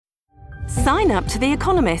Sign up to The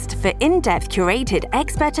Economist for in-depth curated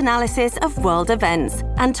expert analysis of world events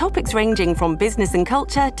and topics ranging from business and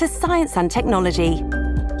culture to science and technology.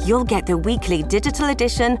 You'll get the weekly digital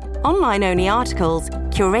edition, online-only articles,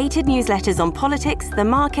 curated newsletters on politics, the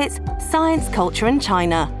markets, science, culture and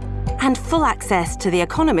China, and full access to The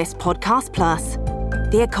Economist Podcast Plus.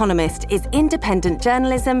 The Economist is independent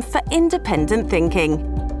journalism for independent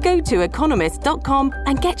thinking. Go to economist.com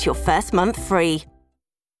and get your first month free.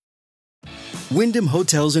 Wyndham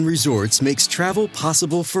Hotels and Resorts makes travel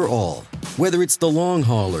possible for all. Whether it's the long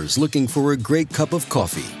haulers looking for a great cup of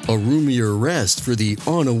coffee, a roomier rest for the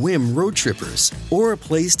on-a-whim road trippers, or a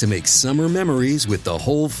place to make summer memories with the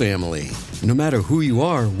whole family. No matter who you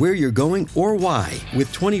are, where you're going, or why,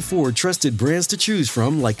 with 24 trusted brands to choose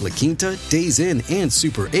from like La Quinta, Days Inn, and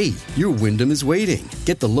Super 8, your Wyndham is waiting.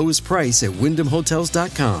 Get the lowest price at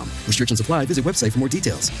WyndhamHotels.com. Restrictions apply. Visit website for more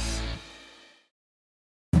details.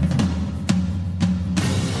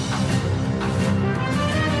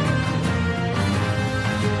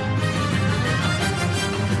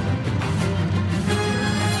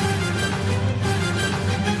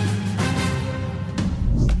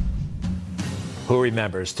 Who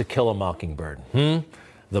remembers To Kill a Mockingbird?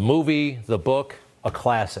 The movie, the book, a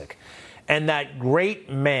classic. And that great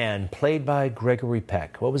man played by Gregory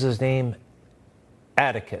Peck. What was his name?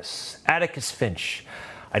 Atticus Finch.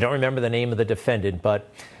 I don't remember the name of the defendant,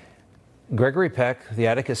 but Gregory Peck, the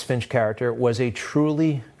Atticus Finch character, was a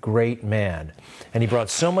truly great man. And he brought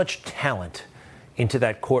so much talent into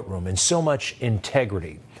that courtroom and so much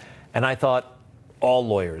integrity. And I thought, all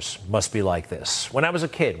lawyers must be like this. When I was a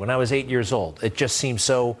kid, when I was 8 years old, it just seemed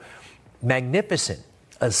so magnificent,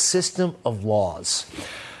 a system of laws.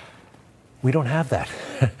 We don't have that.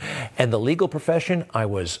 And the legal profession, I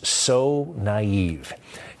was so naive.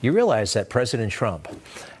 You realize that President Trump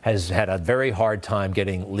has had a very hard time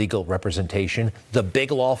getting legal representation. The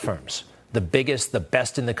big law firms, the biggest, the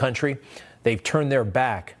best in the country, they've turned their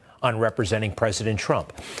back on representing President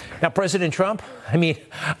Trump. Now, President Trump,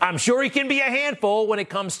 I'm sure he can be a handful when it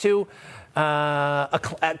comes to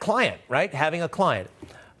a client, right? Having a client.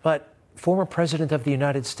 But former President of the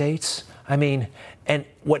United States, and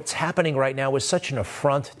what's happening right now is such an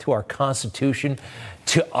affront to our Constitution,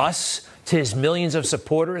 to us, to his millions of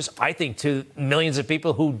supporters, I think to millions of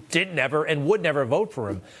people who did never and would never vote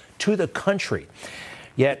for him, to the country.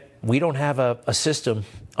 Yet we don't have a system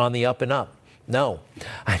on the up and up. No.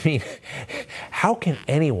 How can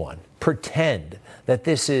anyone pretend that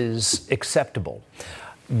this is acceptable?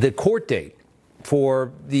 The court date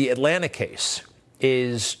for the Atlanta case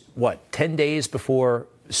is, 10 days before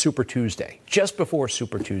Super Tuesday, just before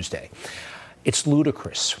Super Tuesday. It's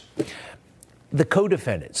ludicrous. The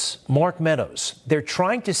co-defendants, Mark Meadows, they're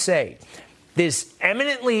trying to say this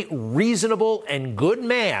eminently reasonable and good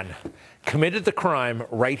man committed the crime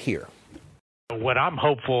right here. What I'm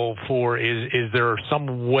hopeful for is there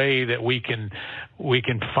some way that we can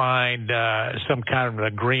find some kind of an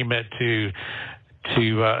agreement to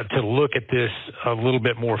look at this a little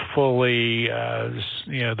bit more fully.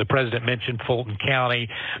 The president mentioned Fulton County,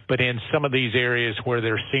 but in some of these areas where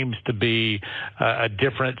there seems to be a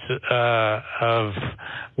difference of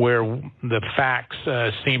where the facts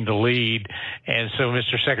seem to lead. And so,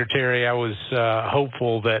 Mr. Secretary, I was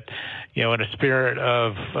hopeful that, in a spirit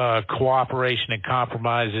of cooperation and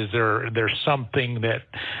compromises, there's something that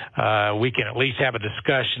we can at least have a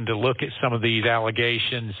discussion to look at some of these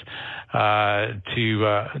allegations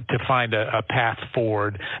to find a path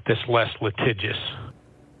forward that's less litigious.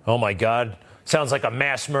 Oh, my God. Sounds like a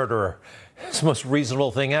mass murderer. It's the most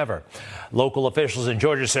reasonable thing ever. Local officials in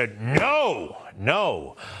Georgia said, no.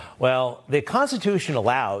 Well, the Constitution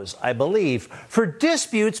allows, I believe, for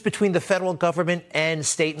disputes between the federal government and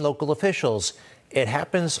state and local officials. It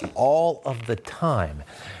happens all of the time.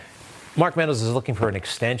 Mark Meadows is looking for an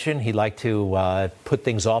extension. He'd like to put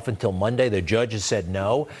things off until Monday. The judge has said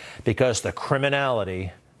no because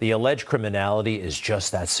the alleged criminality is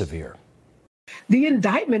just that severe. The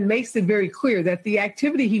indictment makes it very clear that the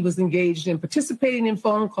activity he was engaged in, participating in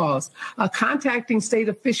phone calls, contacting state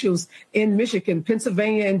officials in Michigan,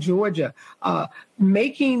 Pennsylvania, and Georgia,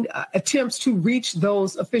 making attempts to reach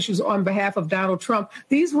those officials on behalf of Donald Trump.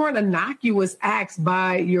 These weren't innocuous acts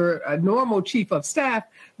by your normal chief of staff.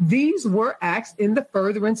 These were acts in the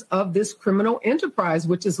furtherance of this criminal enterprise,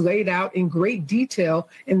 which is laid out in great detail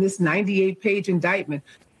in this 98-page indictment.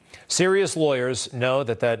 Serious lawyers know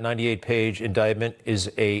that 98-page indictment is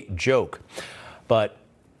a joke. But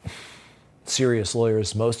serious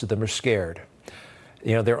lawyers, most of them are scared.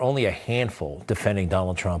 There are only a handful defending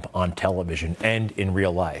Donald Trump on television and in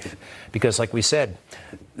real life. Because like we said,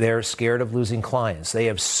 they're scared of losing clients. They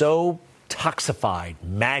have so toxified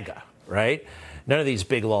MAGA, right? None of these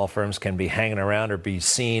big law firms can be hanging around or be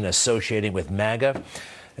seen associating with MAGA.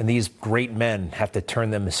 And these great men have to turn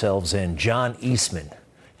themselves in. John Eastman.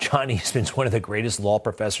 John Eastman's one of the greatest law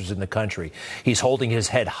professors in the country. He's holding his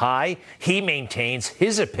head high. He maintains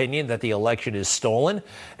his opinion that the election is stolen.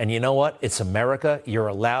 And you know what? It's America. You're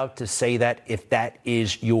allowed to say that if that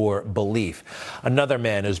is your belief. Another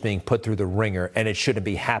man is being put through the ringer, and it shouldn't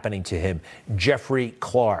be happening to him. Jeffrey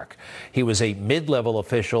Clark. He was a mid-level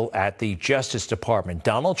official at the Justice Department.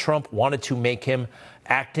 Donald Trump wanted to make him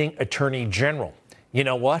acting attorney general. You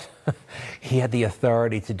know what? He had the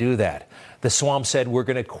authority to do that. The swamp said, we're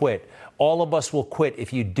going to quit. All of us will quit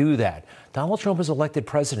if you do that. Donald Trump was elected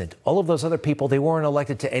president. All of those other people, they weren't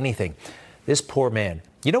elected to anything. This poor man.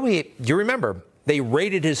 You know, you remember, they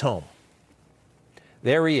raided his home.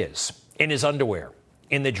 There he is, in his underwear,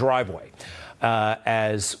 in the driveway,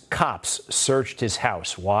 as cops searched his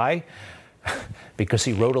house. Why? Because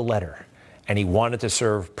he wrote a letter. And he wanted to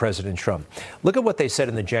serve President Trump. Look at what they said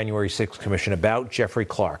in the January 6th Commission about Jeffrey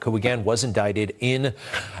Clark, who, again, was indicted in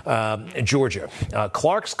Georgia.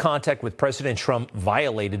 Clark's contact with President Trump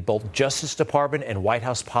violated both Justice Department and White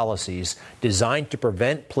House policies designed to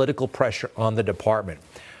prevent political pressure on the department.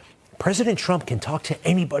 President Trump can talk to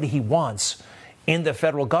anybody he wants in the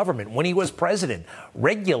federal government. When he was president,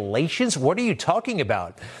 regulations? What are you talking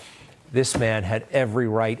about? This man had every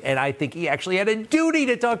right, and I think he actually had a duty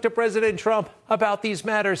to talk to President Trump about these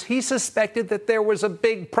matters. He suspected that there was a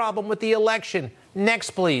big problem with the election. Next,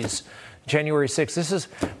 please. January 6th. This is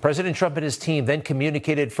President Trump and his team then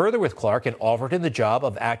communicated further with Clark and offered him the job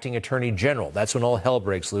of acting attorney general. That's when all hell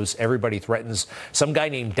breaks loose. Everybody threatens. Some guy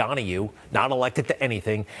named Donahue, not elected to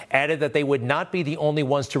anything, added that they would not be the only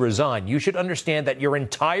ones to resign. You should understand that your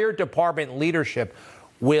entire department leadership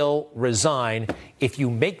will resign if you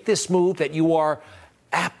make this move that you are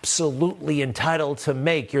absolutely entitled to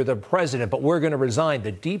make. You're the president, but we're going to resign.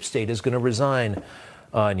 The deep state is going to resign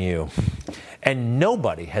on you. And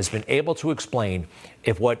nobody has been able to explain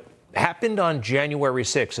if what happened on January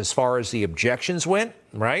 6th, as far as the objections went,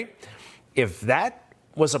 right? If that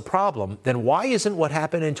was a problem, then why isn't what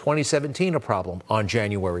happened in 2017 a problem on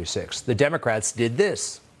January 6th? The Democrats did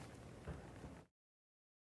this.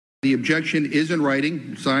 The objection is in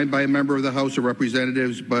writing, signed by a member of the House of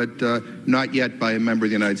Representatives, but not yet by a member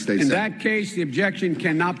of the United States Senate. In that case, the objection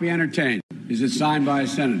cannot be entertained. Is it signed by a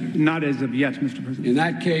senator? Not as of yet, Mr. President. In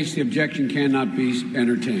that case, the objection cannot be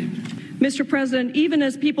entertained. Mr. President, even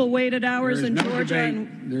as people waited hours in Georgia...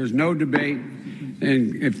 There's no debate.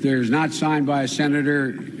 And if there's not signed by a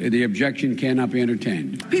senator, the objection cannot be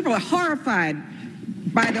entertained. People are horrified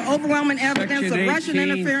by the overwhelming evidence of Russian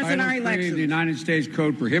interference in our elections. The United States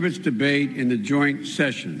Code prohibits debate in the joint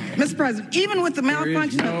session. Mr. President, even with the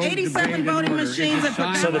malfunction of 87 voting machines...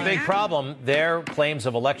 So the big problem, their claims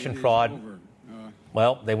of election fraud,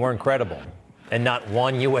 well, they weren't credible. And not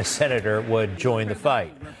one U.S. senator would join the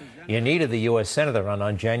fight. You needed the U.S. senator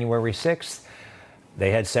on January 6th.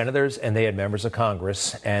 They had senators and they had members of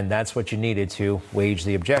Congress, and that's what you needed to wage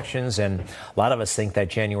the objections. And a lot of us think that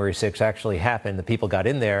January 6th actually happened. The people got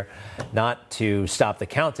in there not to stop the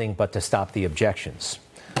counting, but to stop the objections.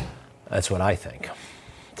 That's what I think.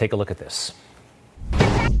 Take a look at this.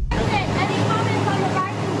 Any comments on the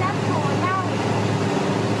rising death toll in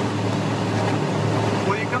Maui?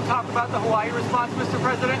 Will you come talk about the Hawaii response, Mr.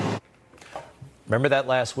 President? Remember that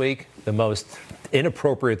last week? The most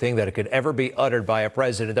inappropriate thing that could ever be uttered by a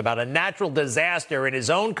president about a natural disaster in his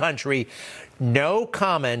own country. No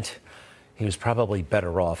comment. He was probably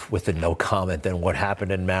better off with the no comment than what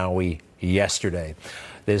happened in Maui yesterday.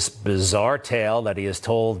 This bizarre tale that he has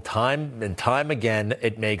told time and time again,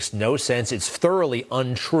 it makes no sense. It's thoroughly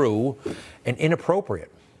untrue and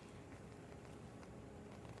inappropriate.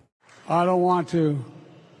 I don't want to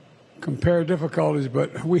compare difficulties,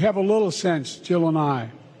 but we have a little sense, Jill and I,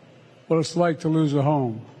 what it's like to lose a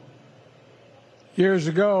home. Years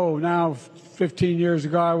ago, now 15 years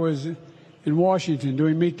ago, I was in Washington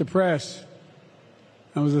doing Meet the Press.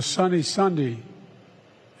 It was a sunny Sunday,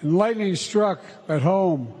 and lightning struck at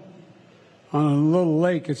home on a little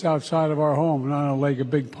lake that's outside of our home, not a lake, a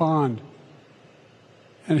big pond,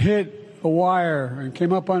 and hit a wire and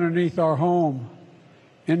came up underneath our home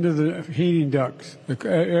into the heating ducts, the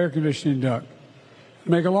air conditioning duct.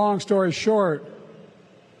 To make a long story short,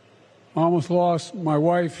 I almost lost my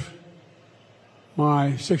wife,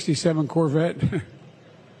 my 67 Corvette,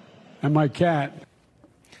 and my cat.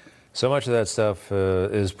 So much of that stuff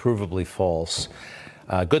is provably false.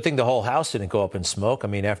 Good thing the whole house didn't go up in smoke. I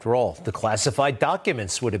mean, after all, the classified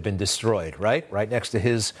documents would have been destroyed, right? Right next to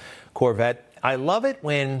his Corvette. I love it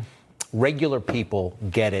when regular people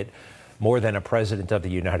get it. more than a president of the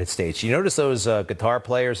United States. You notice those guitar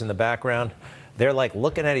players in the background? They're like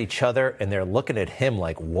looking at each other and they're looking at him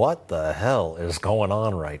like, what the hell is going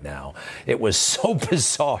on right now? It was so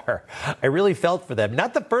bizarre. I really felt for them.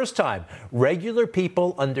 Not the first time. Regular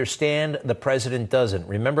people understand, the president doesn't.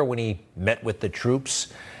 Remember when he met with the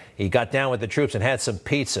troops? He got down with the troops and had some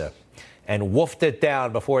pizza and woofed it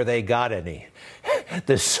down before they got any.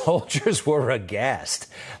 The soldiers were aghast.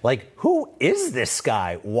 Like, who is this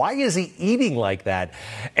guy? Why is he eating like that?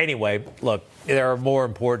 Anyway, look, there are more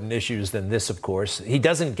important issues than this, of course. He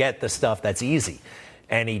doesn't get the stuff that's easy,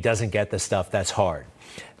 and he doesn't get the stuff that's hard.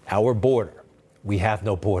 Our border. We have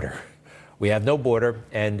no border. We have no border.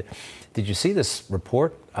 And did you see this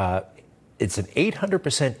report? It's an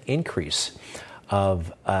 800% increase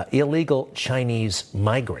of illegal Chinese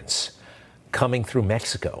migrants coming through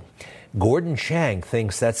Mexico. Gordon Chang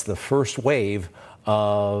thinks that's the first wave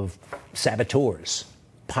of saboteurs,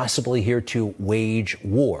 possibly here to wage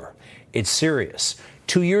war. It's serious.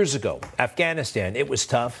 2 years ago, Afghanistan, it was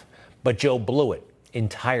tough, but Joe blew it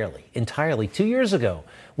entirely. 2 years ago,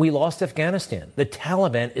 we lost Afghanistan. The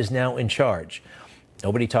Taliban is now in charge.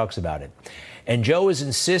 Nobody talks about it. And Joe is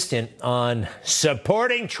insistent on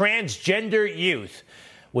supporting transgender youth,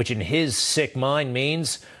 which in his sick mind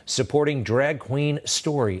means supporting Drag Queen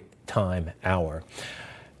Story Time Hour.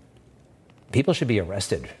 People should be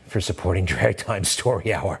arrested for supporting Drag Time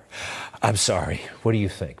Story Hour. I'm sorry. What do you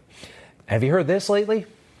think? Have you heard this lately?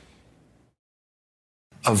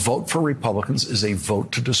 A vote for Republicans is a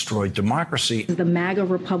vote to destroy democracy. The MAGA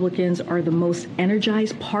Republicans are the most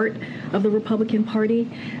energized part of the Republican Party.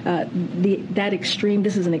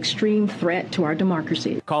 This is an extreme threat to our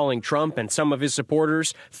democracy. Calling Trump and some of his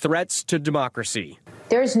supporters threats to democracy.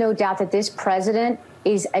 There's no doubt that this president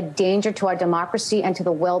is a danger to our democracy and to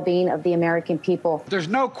the well-being of the American people. There's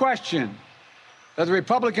no question that the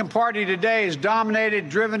Republican Party today is dominated,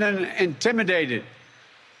 driven, and intimidated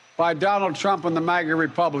by Donald Trump and the MAGA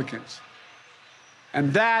Republicans.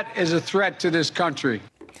 And that is a threat to this country.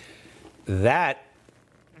 That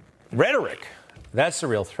rhetoric, that's the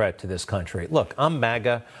real threat to this country. Look, I'm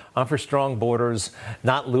MAGA. I'm for strong borders,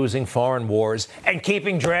 not losing foreign wars, and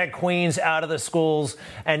keeping drag queens out of the schools,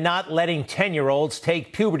 and not letting 10-year-olds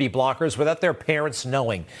take puberty blockers without their parents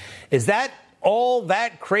knowing. Is that all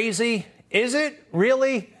that crazy? Is it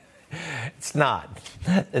really? It's not.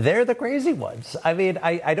 They're the crazy ones. I mean,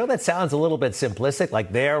 I know that sounds a little bit simplistic,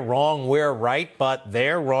 like they're wrong, we're right, but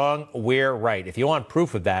they're wrong, we're right. If you want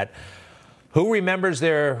proof of that, who remembers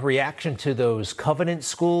their reaction to those Covenant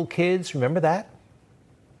School kids? Remember that?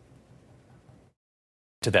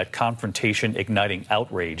 To that confrontation igniting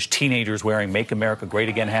outrage, teenagers wearing Make America Great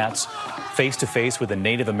Again hats, face to face with a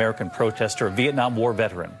Native American protester, a Vietnam War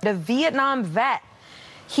veteran. The Vietnam vet.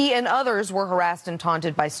 He and others were harassed and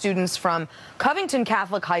taunted by students from Covington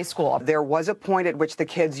Catholic High School. There was a point at which the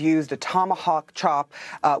kids used a tomahawk chop,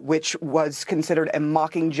 which was considered a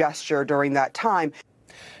mocking gesture during that time.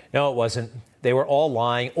 No, it wasn't. They were all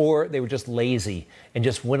lying, or they were just lazy and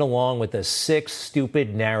just went along with the sick,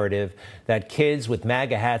 stupid narrative that kids with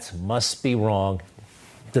MAGA hats must be wrong.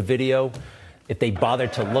 The video, if they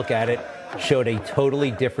bothered to look at it, showed a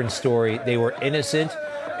totally different story. They were innocent,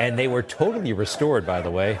 and they were totally restored, by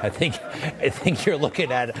the way. I think you're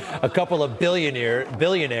looking at a couple of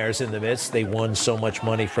billionaires in the midst. They won so much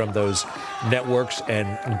money from those networks,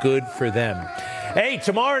 and good for them. Hey,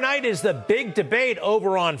 tomorrow night is the big debate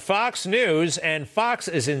over on Fox News, and Fox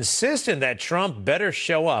is insisting that Trump better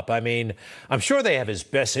show up. I mean, I'm sure they have his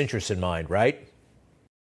best interests in mind, right?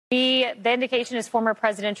 The indication is former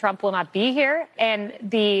President Trump will not be here, and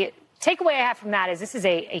the takeaway I have from that is this is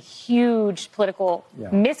a huge political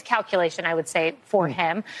miscalculation, I would say, for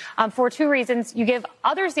him, for two reasons. You give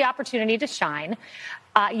others the opportunity to shine.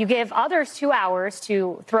 You give others 2 hours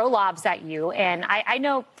to throw lobs at you. And I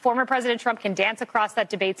know former President Trump can dance across that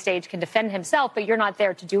debate stage, can defend himself, but you're not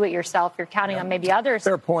there to do it yourself. You're counting on maybe others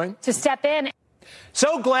to step in.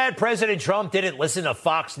 So glad President Trump didn't listen to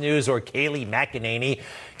Fox News or Kayleigh McEnany.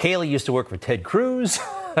 Kayleigh used to work for Ted Cruz.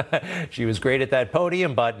 She was great at that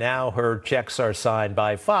podium, but now her checks are signed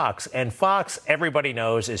by Fox. And Fox, everybody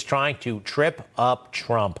knows, is trying to trip up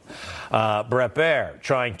Trump. Bret Baier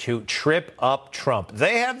trying to trip up Trump.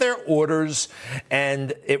 They have their orders,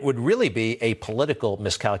 and it would really be a political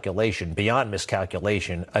miscalculation, beyond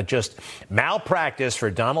miscalculation, just malpractice for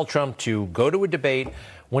Donald Trump to go to a debate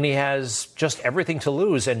when he has just everything to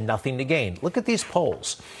lose and nothing to gain. Look at these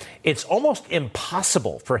polls. It's almost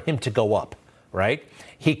impossible for him to go up, right?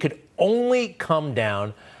 He could only come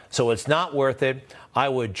down, so it's not worth it. I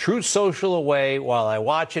would Truth Social away while I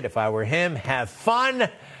watch it if I were him. Have fun.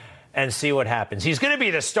 and see what happens. He's going to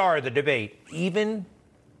be the star of the debate, even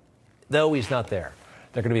though he's not there.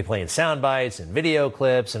 They're going to be playing sound bites and video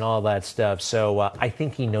clips and all that stuff. So I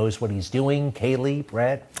think he knows what he's doing. Kaylee,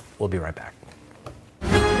 Brett, we'll be right back.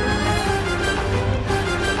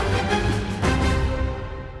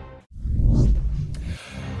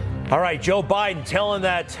 All right, Joe Biden telling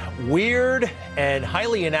that weird and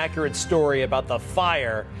highly inaccurate story about the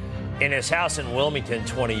fire in his house in Wilmington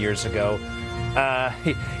 20 years ago.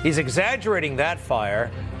 He's exaggerating that fire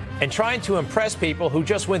and trying to impress people who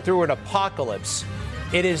just went through an apocalypse.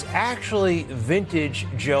 It is actually vintage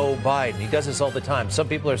Joe Biden. He does this all the time. Some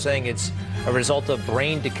people are saying it's a result of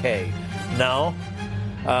brain decay. No,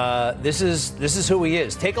 this is who he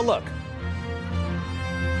is. Take a look.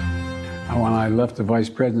 When I left the vice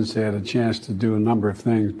presidency, I had a chance to do a number of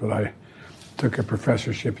things, but I took a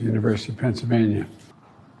professorship at the University of Pennsylvania.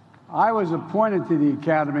 I was appointed to the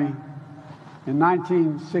academy in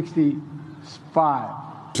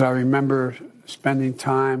 1965. So I remember spending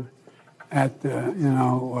time at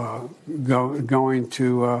going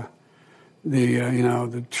to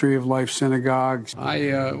the Tree of Life synagogue.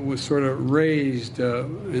 I was sort of raised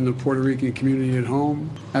in the Puerto Rican community at home.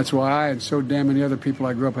 That's why I and so damn many other people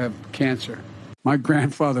I grew up have cancer. My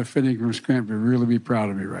grandfather, Finney Scranton, would really be proud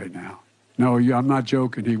of me right now. No, I'm not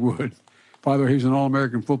joking. He would. By the way, he's an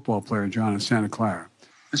All-American football player, John, in Santa Clara.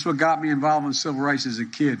 That's what got me involved in civil rights as a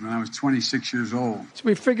kid when I was 26 years old. So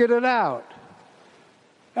we figured it out.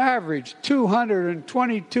 Average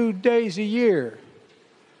 222 days a year.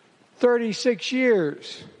 36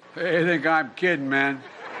 years. Hey, I think I'm kidding, man.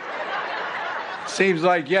 Seems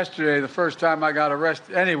like yesterday, the first time I got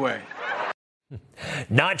arrested. Anyway.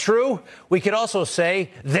 Not true? We could also say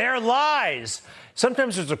they're lies.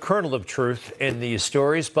 Sometimes there's a kernel of truth in these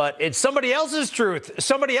stories, but it's somebody else's truth,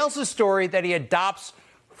 somebody else's story that he adopts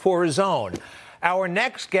for his own. Our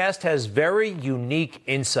next guest has very unique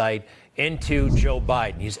insight into Joe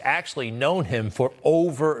Biden. He's actually known him for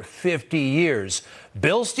over 50 years.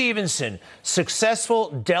 Bill Stevenson,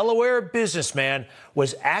 successful Delaware businessman,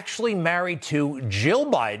 was actually married to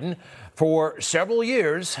Jill Biden for several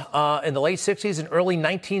years in the late 60s and early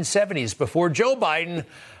 1970s before Joe Biden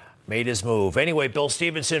made his move. Anyway, Bill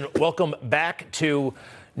Stevenson, welcome back to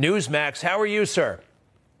Newsmax. How are you, sir?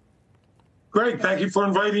 Great. Thank you for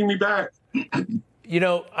inviting me back. You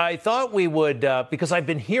know, I thought we would, because I've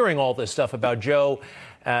been hearing all this stuff about Joe.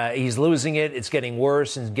 He's losing it. It's getting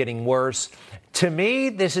worse and getting worse. To me,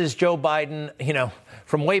 this is Joe Biden,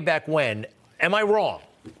 from way back when. Am I wrong?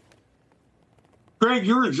 Greg,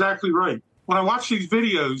 you're exactly right. When I watch these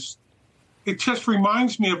videos, it just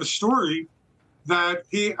reminds me of a story that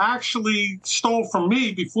he actually stole from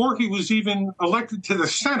me before he was even elected to the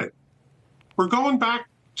Senate. We're going back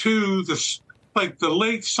to the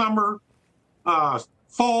late summer,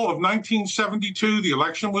 fall of 1972. The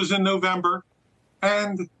election was in November.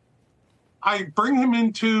 And I bring him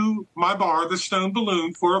into my bar, the Stone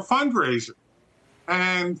Balloon, for a fundraiser.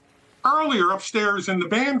 And earlier upstairs in the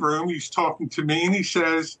band room, he's talking to me and he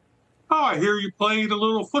says, "Oh, I hear you played a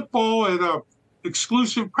little football at a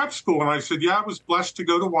exclusive prep school." And I said, "Yeah, I was blessed to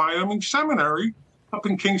go to Wyoming Seminary up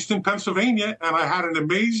in Kingston, Pennsylvania, and I had an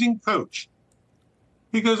amazing coach."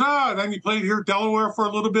 He goes, then you played here at Delaware for a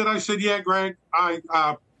little bit. I said, "Yeah, Greg,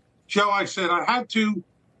 Joe," I said, "I had to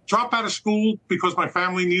drop out of school because my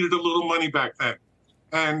family needed a little money back then."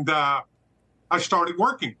 And I started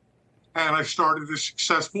working, and I started a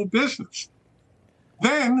successful business.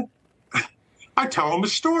 Then I tell him a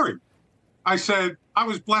story. I said, I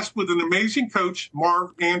was blessed with an amazing coach,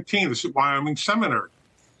 Marv Antinas at Wyoming Seminary.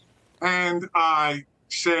 And I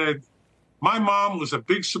said, my mom was a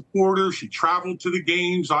big supporter. She traveled to the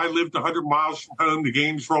games. I lived 100 miles from home. The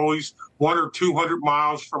games were always 100 or 200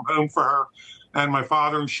 miles from home for her. And my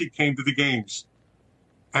father and she came to the games.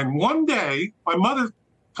 And one day, my mother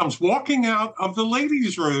comes walking out of the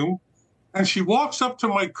ladies' room, and she walks up to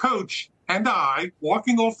my coach and I,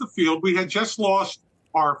 walking off the field. We had just lost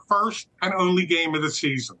our first and only game of the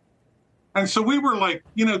season. And so we were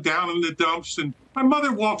down in the dumps. And my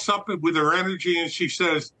mother walks up with her energy and she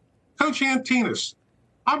says, "Coach Antinas,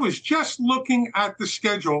 I was just looking at the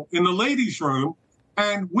schedule in the ladies' room,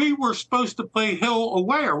 and we were supposed to play Hill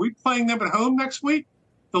away. Are we playing them at home next week?"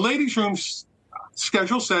 The ladies' room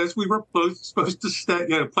schedule says we were supposed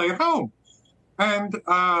to play at home. And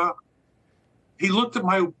he looked at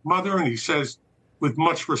my mother and he says, "With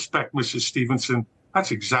much respect, Mrs. Stevenson,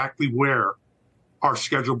 that's exactly where our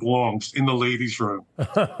schedule belongs, in the ladies' room."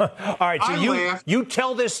 All right, so you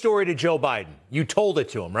tell this story to Joe Biden. You told it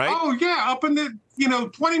to him, right? Oh, yeah, up in the,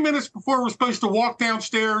 20 minutes before we're supposed to walk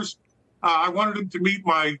downstairs I wanted him to meet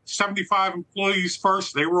my 75 employees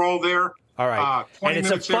first. They were all there. All right. 20 and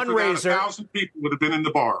it's a fundraiser. 1,000 people would have been in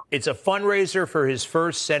the bar. It's a fundraiser for his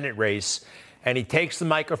first Senate race, and he takes the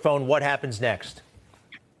microphone. What happens next?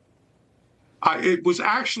 It was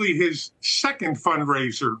actually his second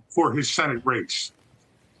fundraiser for his Senate race.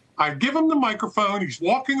 I give him the microphone. He's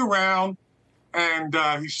walking around, and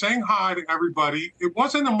he's saying hi to everybody. It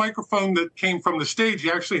wasn't a microphone that came from the stage.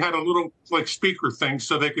 He actually had a little, speaker thing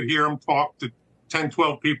so they could hear him talk to 10,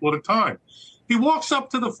 12 people at a time. He walks up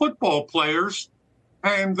to the football players,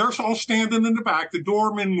 and they're all standing in the back. The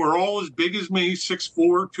doormen were all as big as me,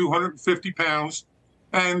 6'4", 250 pounds.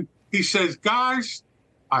 And he says, guys,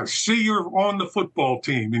 I see you're on the football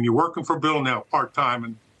team, and you're working for Bill now part-time.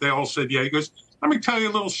 And they all said, yeah. He goes, let me tell you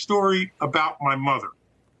a little story about my mother.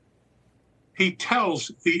 He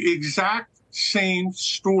tells the exact same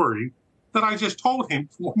story that I just told him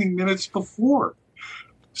 20 minutes before.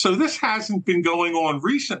 So this hasn't been going on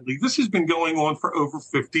recently. This has been going on for over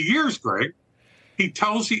 50 years, Greg. He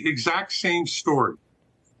tells the exact same story.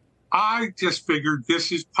 I just figured this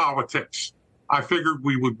is politics. I figured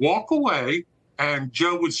we would walk away and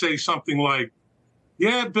Joe would say something like,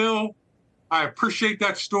 yeah, Bill, I appreciate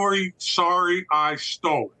that story. Sorry, I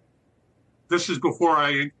stole it. This is before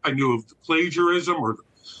I knew of the plagiarism or,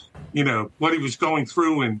 what he was going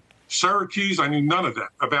through in Syracuse. I knew none of that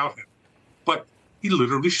about him. But he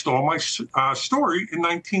literally stole my story in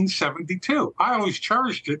 1972. I always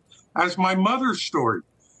cherished it as my mother's story.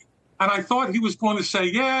 And I thought he was going to say,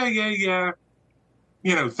 yeah,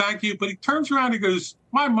 thank you. But he turns around and goes,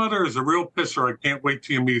 my mother is a real pisser. I can't wait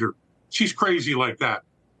till you meet her. She's crazy like that.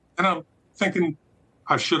 And I'm thinking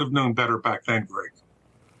I should have known better back then, Greg.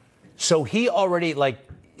 So he already,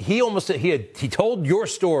 he told your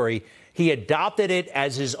story. He adopted it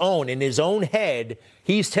as his own. In his own head,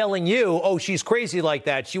 he's telling you, oh, she's crazy like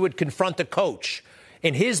that. She would confront the coach.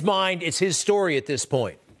 In his mind, it's his story at this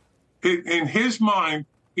point. In his mind,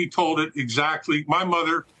 he told it exactly. My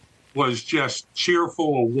mother was just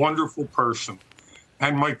cheerful, a wonderful person.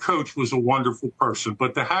 And my coach was a wonderful person.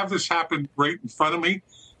 But to have this happen right in front of me,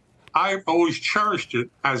 I've always cherished it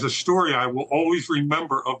as a story I will always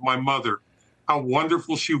remember of my mother, how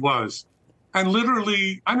wonderful she was. And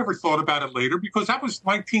literally, I never thought about it later because that was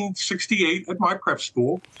 1968 at my prep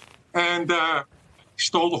school. And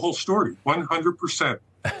stole the whole story, 100%.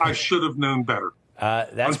 I should have known better.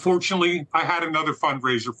 Unfortunately, I had another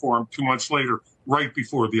fundraiser for him 2 months later, right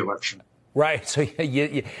before the election. Right. So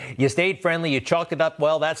you stayed friendly. You chalked it up.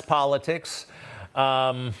 Well, that's politics.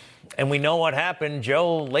 And we know what happened.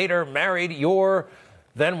 Joe later married your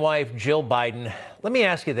then wife, Jill Biden. Let me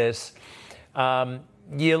ask you this.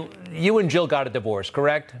 You and Jill got a divorce,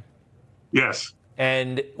 correct? Yes.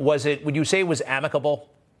 And would you say it was amicable?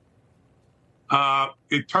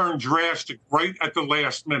 It turned drastic right at the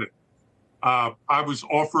last minute. I was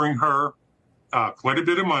offering her quite a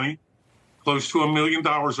bit of money, close to $1 million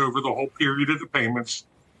over the whole period of the payments.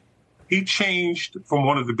 He changed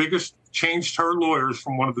her lawyers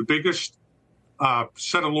from one of the biggest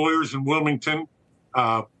set of lawyers in Wilmington.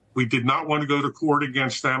 We did not want to go to court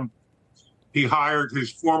against them. He hired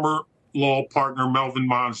his former law partner, Melvin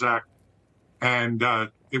Monzak, and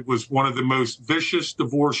it was one of the most vicious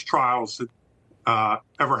divorce trials that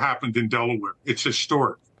ever happened in Delaware. It's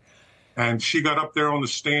historic. And she got up there on the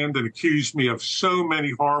stand and accused me of so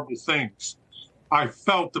many horrible things. I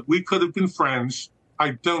felt that we could have been friends.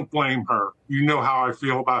 I don't blame her. You know how I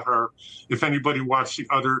feel about her. If anybody watched the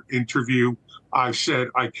other interview, I said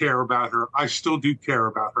I care about her. I still do care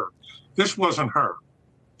about her. This wasn't her.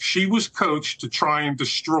 She was coached to try and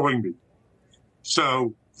destroy me.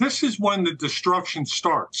 So this is when the destruction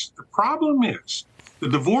starts. The problem is the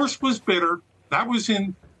divorce was bitter. That was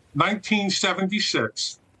in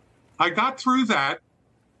 1976. I got through that,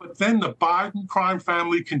 but then the Biden crime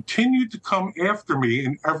family continued to come after me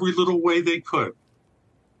in every little way they could.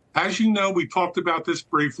 As you know, we talked about this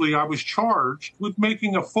briefly. I was charged with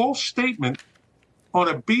making a false statement on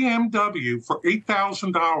a BMW for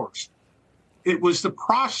 $8,000. It was the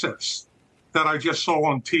process that I just saw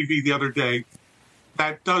on TV the other day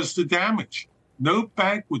that does the damage. No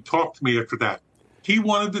bank would talk to me after that. He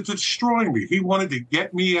wanted to destroy me. He wanted to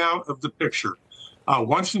get me out of the picture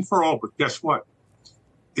once and for all. But guess what?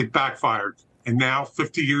 It backfired. And now,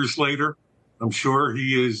 50 years later, I'm sure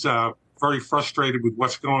he is very frustrated with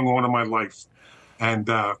what's going on in my life. And,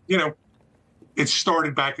 it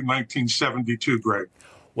started back in 1972, Greg.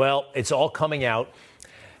 Well, it's all coming out.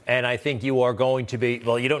 And I think you are going to be,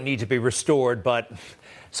 well, you don't need to be restored, but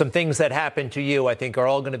some things that happened to you, I think, are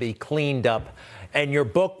all going to be cleaned up. And your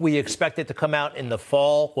book, we expect it to come out in the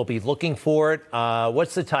fall. We'll be looking for it.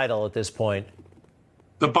 What's the title at this point?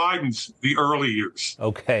 The Bidens, The Early Years.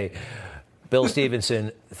 Okay. Bill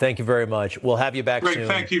Stevenson, thank you very much. We'll have you back soon. Great,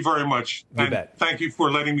 thank you very much. You bet. Thank you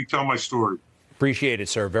for letting me tell my story. Appreciate it,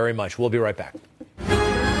 sir, very much. We'll be right back.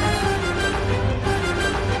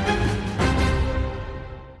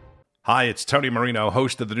 Hi, it's Tony Marino,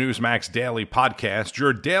 host of the Newsmax Daily Podcast,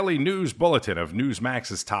 your daily news bulletin of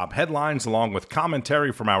Newsmax's top headlines, along with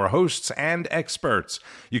commentary from our hosts and experts.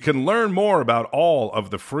 You can learn more about all of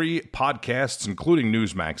the free podcasts, including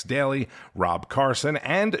Newsmax Daily, Rob Carson,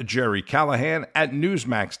 and Jerry Callahan at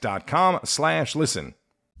newsmax.com/listen.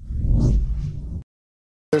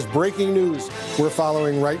 There's breaking news we're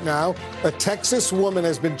following right now. A Texas woman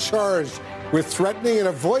has been charged with threatening in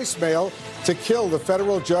a voicemail to kill the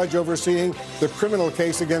federal judge overseeing the criminal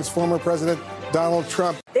case against former President Donald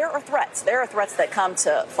Trump. There are threats. There are threats that come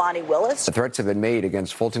to Fani Willis. The threats have been made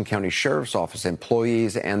against Fulton County Sheriff's Office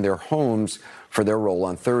employees and their homes for their role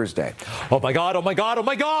on Thursday. Oh, my God. Oh, my God. Oh,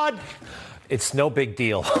 my God. It's no big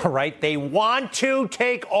deal, right? They want to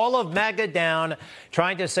take all of MAGA down,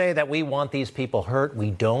 trying to say that we want these people hurt.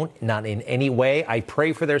 We don't, not in any way. I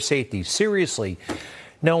pray for their safety. Seriously,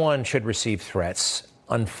 no one should receive threats.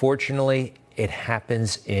 Unfortunately, it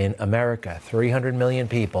happens in America. 300 million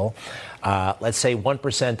people. Let's say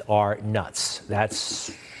 1% are nuts.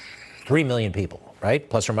 That's 3 million people, right?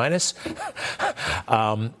 Plus or minus.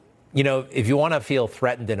 You know, if you want to feel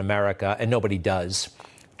threatened in America, and nobody does,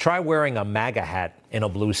 try wearing a MAGA hat in a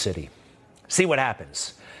blue city. See what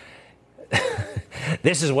happens.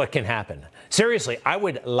 This is what can happen. Seriously, I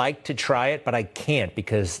would like to try it, but I can't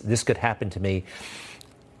because this could happen to me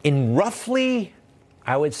in roughly,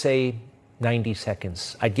 I would say, 90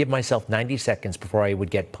 seconds. I'd give myself 90 seconds before I would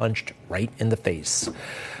get punched right in the face.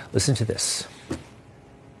 Listen to this.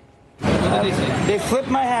 They flipped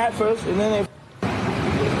my hat first, and then they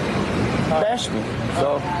bashed me.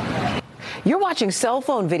 So. You're watching cell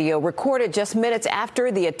phone video recorded just minutes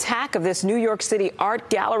after the attack of this New York City art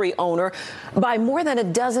gallery owner by more than a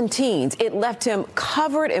dozen teens. It left him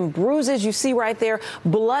covered in bruises. You see right there,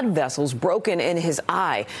 blood vessels broken in his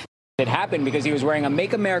eye. It happened because he was wearing a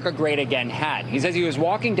Make America Great Again hat. He says he was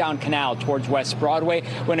walking down Canal towards West Broadway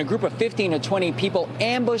when a group of 15 to 20 people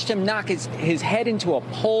ambushed him, knocked his head into a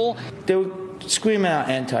pole. They were screaming out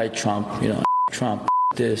anti-Trump, Trump,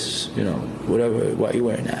 this, whatever, why you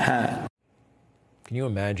wearing that hat. Can you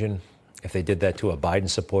imagine if they did that to a Biden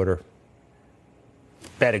supporter?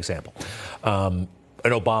 Bad example. An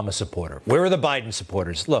Obama supporter. Where are the Biden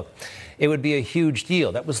supporters? Look, it would be a huge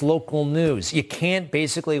deal. That was local news. You can't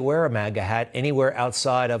basically wear a MAGA hat anywhere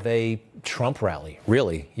outside of a Trump rally.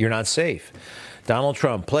 Really, you're not safe. Donald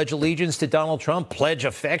Trump. Pledge allegiance to Donald Trump. Pledge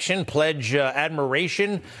affection. Pledge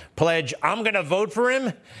admiration. Pledge I'm going to vote for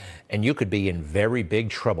him. And you could be in very big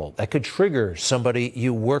trouble. That could trigger somebody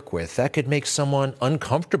you work with. That could make someone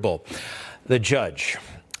uncomfortable. The judge.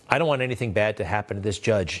 I don't want anything bad to happen to this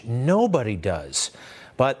judge. Nobody does.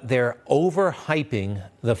 But they're overhyping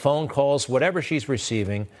the phone calls, whatever she's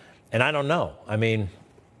receiving. And I don't know. I mean,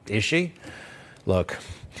 is she? Look,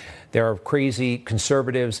 there are crazy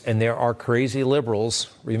conservatives and there are crazy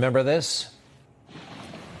liberals. Remember this?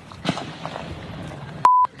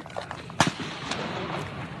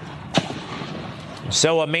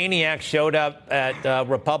 So a maniac showed up at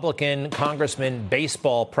Republican Congressman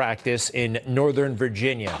baseball practice in Northern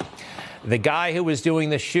Virginia. The guy who was doing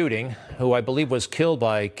the shooting, who I believe was killed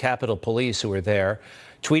by Capitol Police who were there,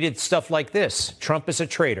 tweeted stuff like this. Trump is a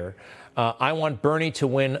traitor. I want Bernie to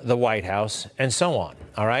win the White House, and so on.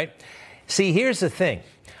 All right. See, here's the thing.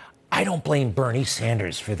 I don't blame Bernie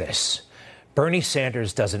Sanders for this. Bernie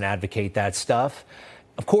Sanders doesn't advocate that stuff.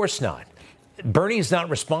 Of course not. Bernie's not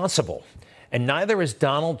responsible. And neither is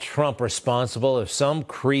Donald Trump responsible if some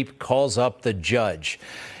creep calls up the judge.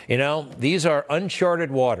 You know, these are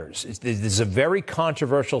uncharted waters. This is a very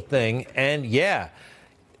controversial thing. And yeah,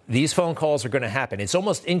 these phone calls are going to happen. It's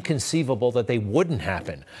almost inconceivable that they wouldn't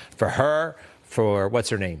happen for her, for what's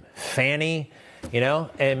her name? Fani,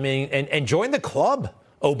 I mean, and join the club.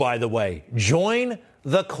 Oh, by the way, join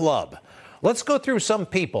the club. Let's go through some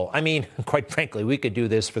people. I mean, quite frankly, we could do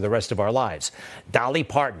this for the rest of our lives. Dolly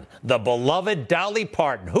Parton, the beloved Dolly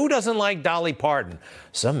Parton. Who doesn't like Dolly Parton?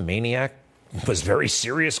 Some maniac was very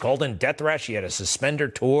serious, called in death threats. She had to suspend her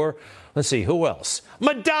tour. Let's see, who else?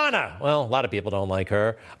 Madonna. Well, a lot of people don't like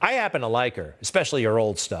her. I happen to like her, especially her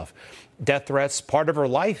old stuff. Death threats, part of her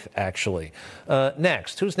life, actually.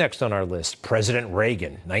 Next, who's next on our list? President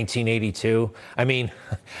Reagan, 1982. I mean,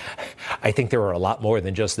 I think there were a lot more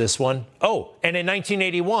than just this one. Oh, and in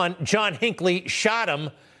 1981, John Hinckley shot him.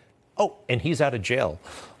 Oh, and he's out of jail.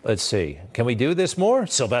 Let's see. Can we do this more?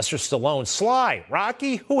 Sylvester Stallone, Sly,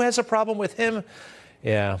 Rocky. Who has a problem with him?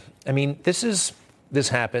 Yeah, I mean, this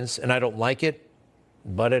happens, and I don't like it,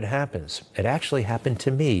 but it happens. It actually happened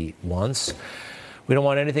to me once. We don't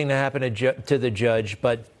want anything to happen to the judge,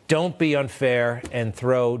 but don't be unfair and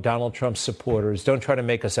throw Donald Trump's supporters. Don't try to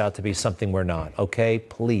make us out to be something we're not, okay?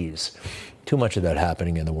 Please. Too much of that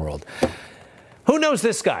happening in the world. Who knows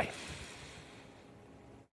this guy?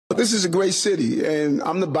 This is a great city, and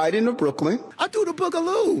I'm the Biden of Brooklyn. I do the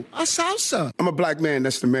boogaloo. I salsa. I'm a black man.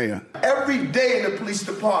 That's the mayor. Every day in the police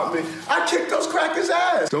department, I kick those crackers'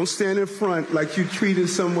 ass. Don't stand in front like you treated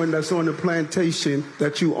someone that's on the plantation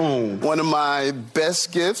that you own. One of my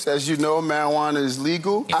best gifts, as you know, marijuana is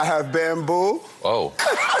legal. I have bamboo. Oh.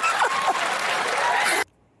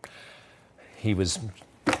 He was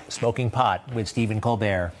smoking pot with Stephen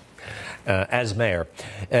Colbert. As mayor.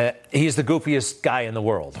 He's the goofiest guy in the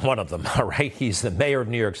world, one of them, all right? He's the mayor of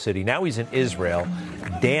New York City. Now he's in Israel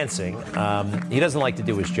dancing. He doesn't like to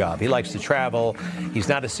do his job. He likes to travel. He's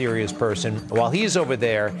not a serious person. While he's over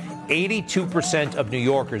there, 82% of New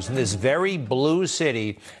Yorkers in this very blue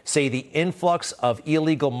city say the influx of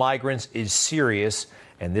illegal migrants is serious,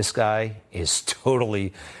 and this guy is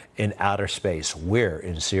totally in outer space. We're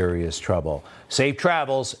in serious trouble. Safe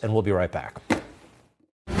travels, and we'll be right back.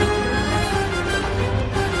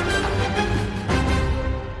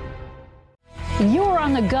 You're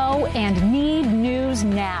on the go and need news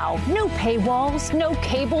now. No paywalls, no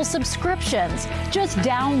cable subscriptions. Just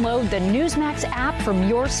download the Newsmax app from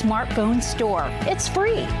your smartphone store. It's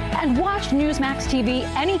free. And watch Newsmax TV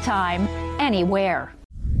anytime, anywhere.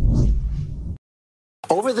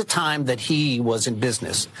 Over the time that he was in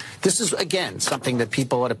business, this is, again, something that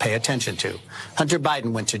people ought to pay attention to. Hunter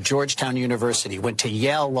Biden went to Georgetown University, went to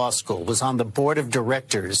Yale Law School, was on the board of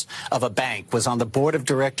directors of a bank, was on the board of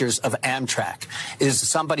directors of Amtrak, is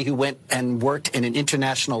somebody who went and worked in an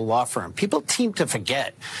international law firm. People seem to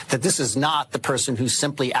forget that this is not the person who's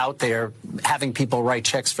simply out there having people write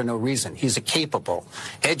checks for no reason. He's a capable,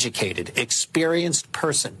 educated, experienced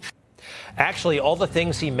person. Actually, all the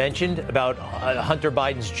things he mentioned about Hunter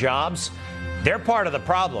Biden's jobs, they're part of the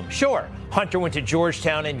problem. Sure, Hunter went to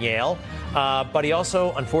Georgetown and Yale, but he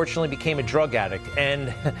also, unfortunately, became a drug addict.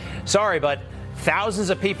 And sorry, but thousands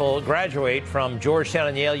of people graduate from Georgetown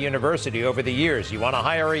and Yale University over the years. You want to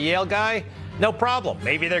hire a Yale guy? No problem.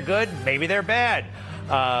 Maybe they're good, maybe they're bad.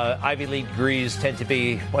 Ivy League degrees tend to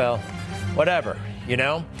be, well, whatever, you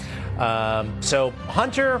know? So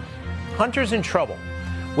Hunter's in trouble.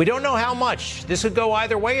 We don't know how much. This could go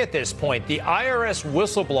either way at this point. The IRS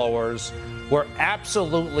whistleblowers were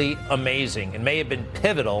absolutely amazing and may have been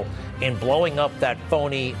pivotal in blowing up that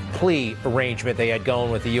phony plea arrangement they had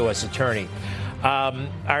going with the U.S. attorney.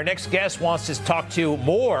 Our next guest wants to talk to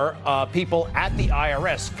more people at the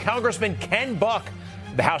IRS. Congressman Ken Buck,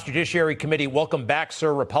 the House Judiciary Committee. Welcome back,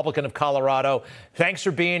 sir, Republican of Colorado. Thanks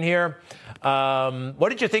for being here. What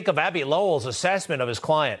did you think of Abbe Lowell's assessment of his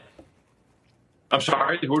client? I'm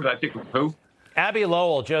sorry, who did I think of who? Abbe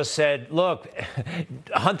Lowell just said, look,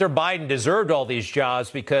 Hunter Biden deserved all these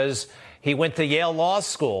jobs because he went to Yale Law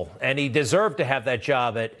School, and he deserved to have that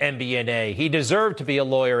job at MBNA. He deserved to be a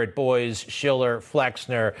lawyer at Boies, Schiller,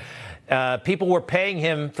 Flexner. People were paying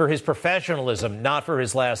him for his professionalism, not for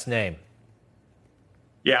his last name.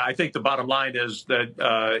 Yeah, I think the bottom line is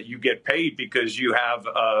that you get paid because you have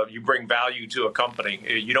you bring value to a company.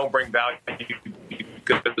 You don't bring value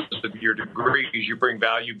because of your degrees. You bring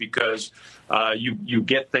value because you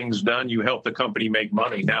get things done. You help the company make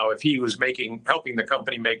money. Now, if he was helping the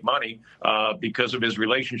company make money because of his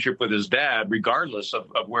relationship with his dad, regardless of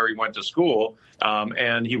where he went to school,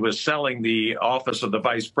 and he was selling the office of the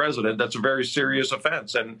vice president, that's a very serious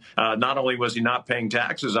offense. And not only was he not paying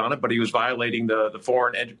taxes on it, but he was violating the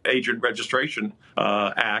Foreign Agent Registration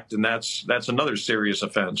Act, and that's another serious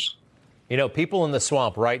offense. You know, people in the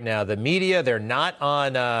swamp right now, the media, they're not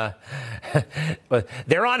on,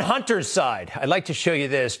 they're on Hunter's side. I'd like to show you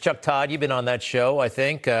this. Chuck Todd, you've been on that show, I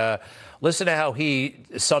think. Listen to how he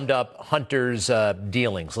summed up Hunter's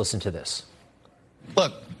dealings. Listen to this.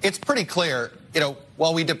 Look, it's pretty clear,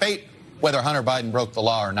 while we debate whether Hunter Biden broke the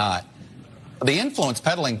law or not, the influence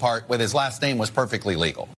peddling part with his last name was perfectly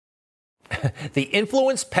legal. the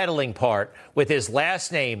influence peddling part with his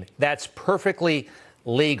last name, that's perfectly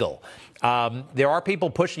legal. There are people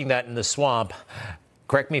pushing that in the swamp.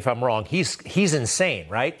 Correct me if I'm wrong. He's insane,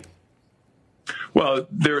 right? Well,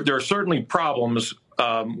 there are certainly problems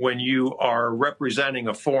when you are representing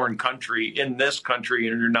a foreign country in this country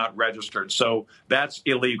and you're not registered. So that's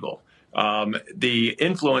illegal. The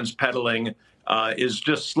influence peddling is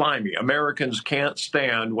just slimy. Americans can't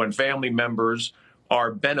stand when family members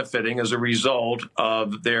are benefiting as a result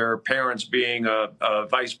of their parents being a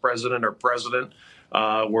vice president or president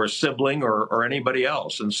or a sibling or anybody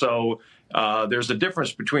else. And so there's a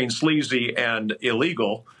difference between sleazy and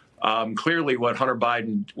illegal. Clearly, what Hunter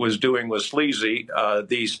Biden was doing was sleazy.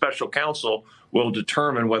 The special counsel will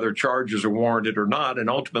determine whether charges are warranted or not, and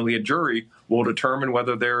ultimately a jury will determine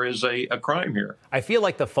whether there is a crime here. I feel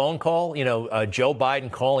like the phone call, Joe Biden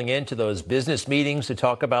calling into those business meetings to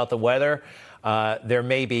talk about the weather, there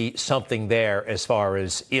may be something there as far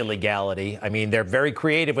as illegality. I mean, they're very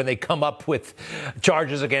creative when they come up with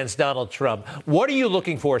charges against Donald Trump. What are you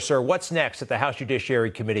looking for, sir? What's next at the House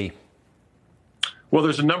Judiciary Committee? Well,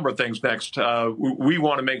 there's a number of things next. We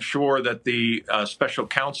want to make sure that the special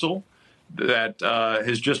counsel that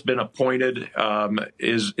has just been appointed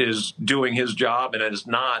is doing his job and is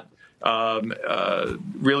not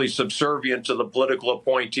really subservient to the political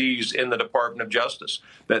appointees in the Department of Justice.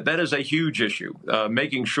 That is a huge issue,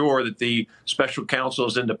 making sure that the special counsel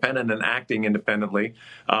is independent and acting independently.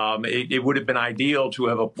 It would have been ideal to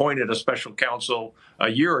have appointed a special counsel a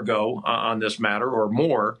year ago on this matter or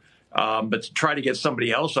more. But to try to get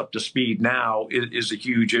somebody else up to speed now is a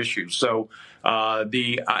huge issue. So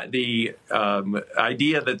the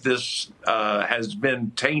idea that this has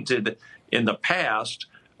been tainted in the past,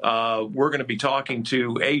 we're going to be talking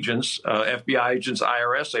to agents, FBI agents,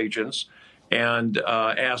 IRS agents, and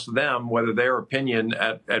ask them whether their opinion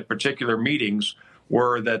at particular meetings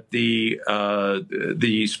were that the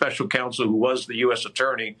special counsel who was the U.S.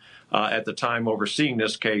 attorney at the time overseeing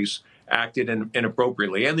this case acted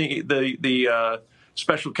inappropriately. And the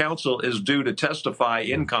special counsel is due to testify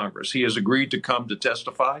in Congress. He has agreed to come to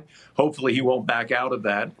testify. Hopefully he won't back out of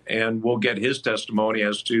that, and we'll get his testimony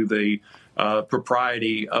as to the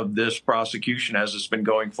propriety of this prosecution as it's been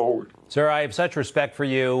going forward. Sir, I have such respect for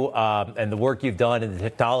you and the work you've done in the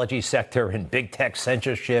technology sector and big tech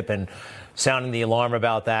censorship and sounding the alarm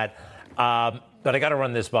about that. But I got to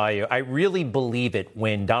run this by you. I really believe it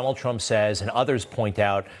when Donald Trump says, and others point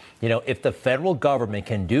out, if the federal government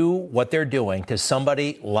can do what they're doing to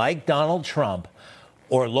somebody like Donald Trump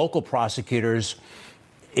or local prosecutors,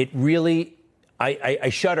 it really, I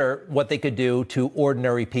shudder what they could do to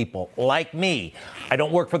ordinary people like me. I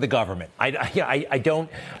don't work for the government. I don't.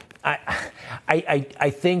 I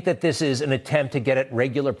think that this is an attempt to get at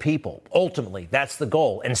regular people. Ultimately, that's the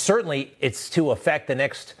goal. And certainly it's to affect the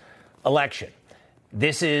next election.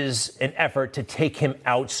 This is an effort to take him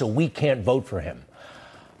out so we can't vote for him.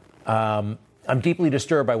 I'm deeply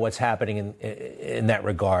disturbed by what's happening in that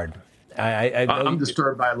regard. I'm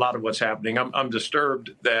disturbed by a lot of what's happening. I'm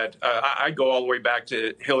disturbed that I go all the way back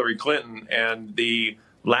to Hillary Clinton and the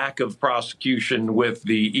lack of prosecution with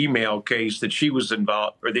the email case that she was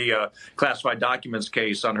involved, or the classified documents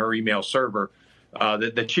case on her email server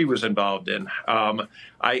that she was involved in.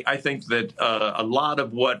 I think that a lot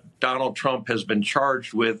of what Donald Trump has been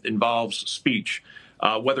charged with involves speech.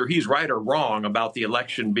 Whether he's right or wrong about the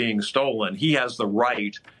election being stolen, he has the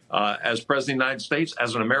right as president of the United States,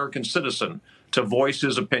 as an American citizen, to voice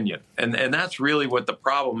his opinion. And that's really what the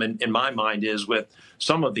problem in my mind is with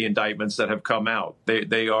some of the indictments that have come out.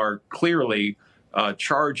 They are clearly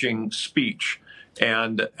charging speech.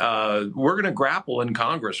 And we're going to grapple in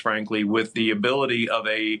Congress, frankly, with the ability of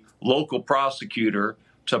a local prosecutor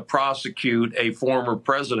to prosecute a former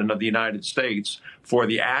president of the United States for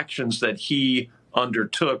the actions that he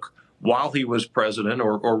undertook while he was president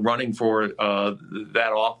or running for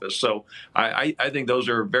that office. So I think those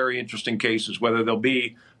are very interesting cases, whether there'll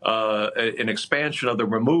be an expansion of the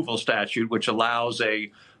removal statute, which allows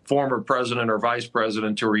a former president or vice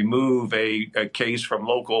president to remove a case from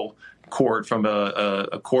local court, from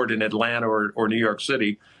a court in Atlanta or New York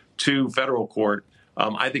City to federal court,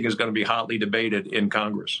 I think is going to be hotly debated in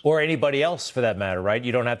Congress. Or anybody else, for that matter, right?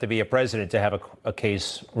 You don't have to be a president to have a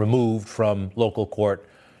case removed from local court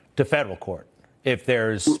to federal court, if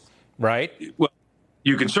there's, right? Well,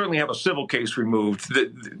 you can certainly have a civil case removed.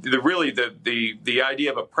 The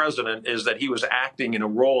idea of a president is that he was acting in a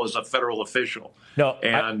role as a federal official. No,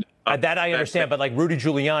 and that I understand, but like Rudy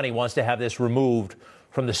Giuliani wants to have this removed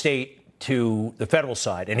from the state to the federal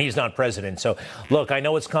side, and he's not president. So, look, I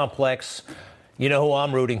know it's complex. You know who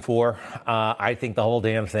I'm rooting for? I think the whole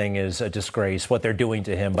damn thing is a disgrace, what they're doing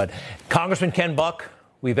to him. But Congressman Ken Buck,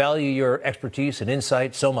 we value your expertise and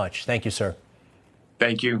insight so much. Thank you, sir.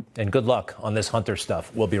 Thank you. And good luck on this Hunter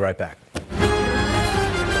stuff. We'll be right back.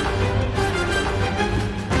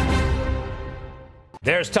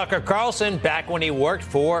 There's Tucker Carlson back when he worked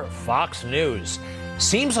for Fox News.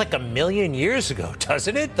 Seems like a million years ago,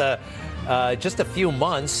 doesn't it? Just a few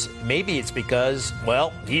months. Maybe it's because,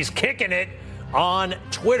 well, he's kicking it on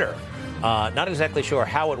Twitter. Not exactly sure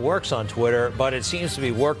how it works on Twitter, but it seems to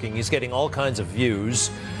be working. He's getting all kinds of views.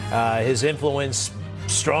 His influence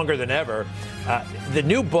stronger than ever. The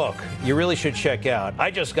new book you really should check out.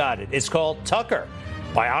 I just got it. It's called Tucker.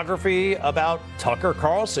 Biography about Tucker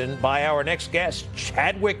Carlson by our next guest,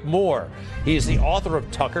 Chadwick Moore. He's the author of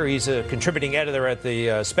Tucker. He's a contributing editor at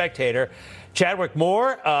The Spectator. Chadwick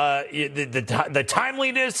Moore, the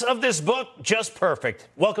timeliness of this book, just perfect.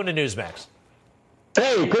 Welcome to Newsmax.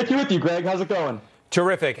 Hey, great to be with you, Greg. How's it going?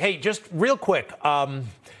 Terrific. Hey, just real quick,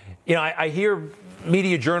 I hear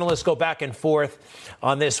media journalists go back and forth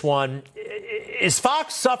on this one. Is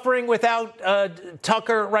Fox suffering without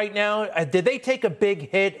Tucker right now? Did they take a big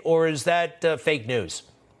hit, or is that fake news?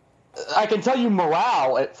 I can tell you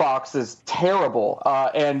morale at Fox is terrible.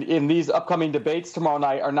 And in these upcoming debates tomorrow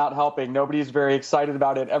night are not helping. Nobody's very excited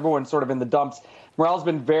about it. Everyone's sort of in the dumps. Morale's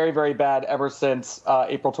been very, very bad ever since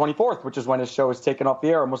April 24th, which is when his show was taken off the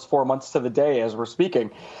air, almost 4 months to the day as we're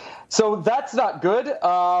speaking. So that's not good.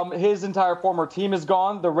 His entire former team is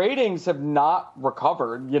gone. The ratings have not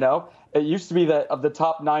recovered, It used to be that of the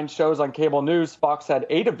top 9 shows on cable news, Fox had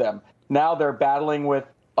 8 of them. Now they're battling with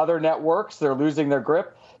other networks. They're losing their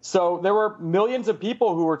grip. So there were millions of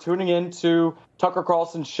people who were tuning into Tucker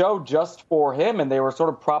Carlson's show just for him, and they were sort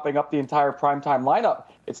of propping up the entire primetime lineup.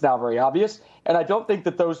 It's now very obvious. And I don't think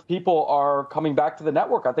that those people are coming back to the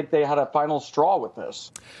network. I think they had a final straw with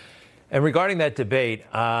this. And regarding that debate,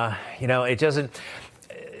 it doesn't.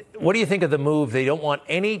 What do you think of the move? They don't want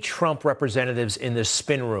any Trump representatives in the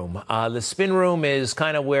spin room. The spin room is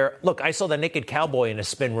kind of where, look, I saw the naked cowboy in a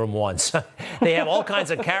spin room once. They have all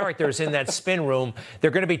kinds of characters in that spin room.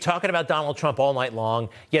 They're going to be talking about Donald Trump all night long,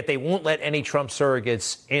 yet they won't let any Trump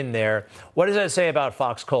surrogates in there. What does that say about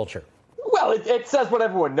Fox culture? Well, it says what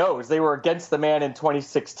everyone knows. They were against the man in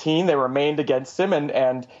 2016. They remained against him.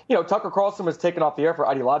 And Tucker Carlson was taken off the air for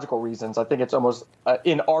ideological reasons. I think it's almost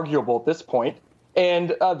inarguable at this point.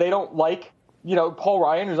 And they don't like, Paul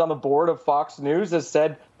Ryan, who's on the board of Fox News, has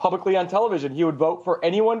said publicly on television he would vote for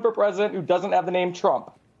anyone for president who doesn't have the name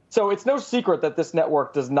Trump. So it's no secret that this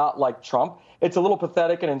network does not like Trump. It's a little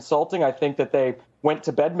pathetic and insulting. I think that they went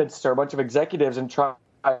to Bedminster, a bunch of executives, and tried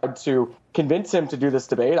to convince him to do this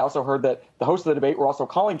debate. I also heard that the hosts of the debate were also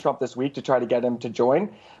calling Trump this week to try to get him to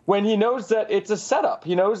join, when he knows that it's a setup.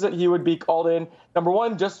 He knows that he would be called in, number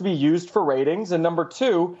one, just to be used for ratings, and number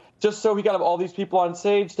two, just so he got all these people on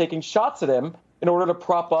stage taking shots at him in order to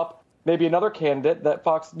prop up maybe another candidate that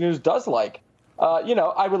Fox News does like.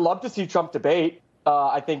 I would love to see Trump debate.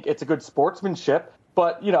 I think it's a good sportsmanship,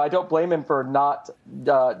 but, I don't blame him for not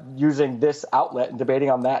using this outlet and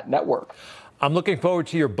debating on that network. I'm looking forward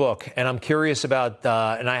to your book, and I'm curious about,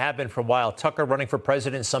 and I have been for a while, Tucker running for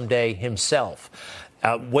president someday himself.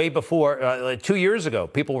 Way before, 2 years ago,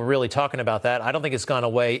 people were really talking about that. I don't think it's gone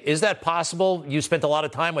away. Is that possible? You spent a lot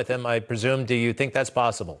of time with him, I presume. Do you think that's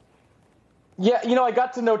possible? Yeah, I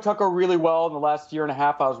got to know Tucker really well in the last year and a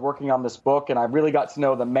half I was working on this book, and I really got to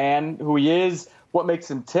know the man, who he is, what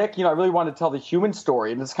makes him tick. I really wanted to tell the human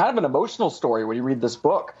story, and it's kind of an emotional story when you read this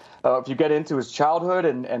book. If you get into his childhood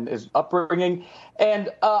and his upbringing. And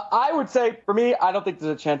I would say, for me, I don't think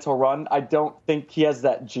there's a chance he'll run. I don't think he has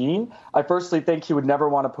that gene. I personally think he would never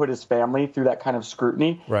want to put his family through that kind of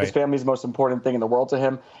scrutiny. Right. His family is the most important thing in the world to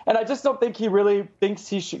him. And I just don't think he really thinks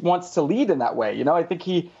he wants to lead in that way. I think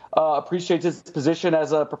he appreciates his position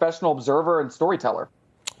as a professional observer and storyteller.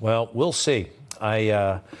 Well, we'll see.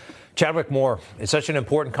 Chadwick Moore, it's such an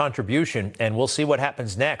important contribution, and we'll see what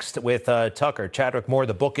happens next with Tucker. Chadwick Moore,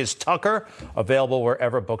 the book is Tucker, available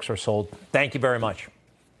wherever books are sold. Thank you very much.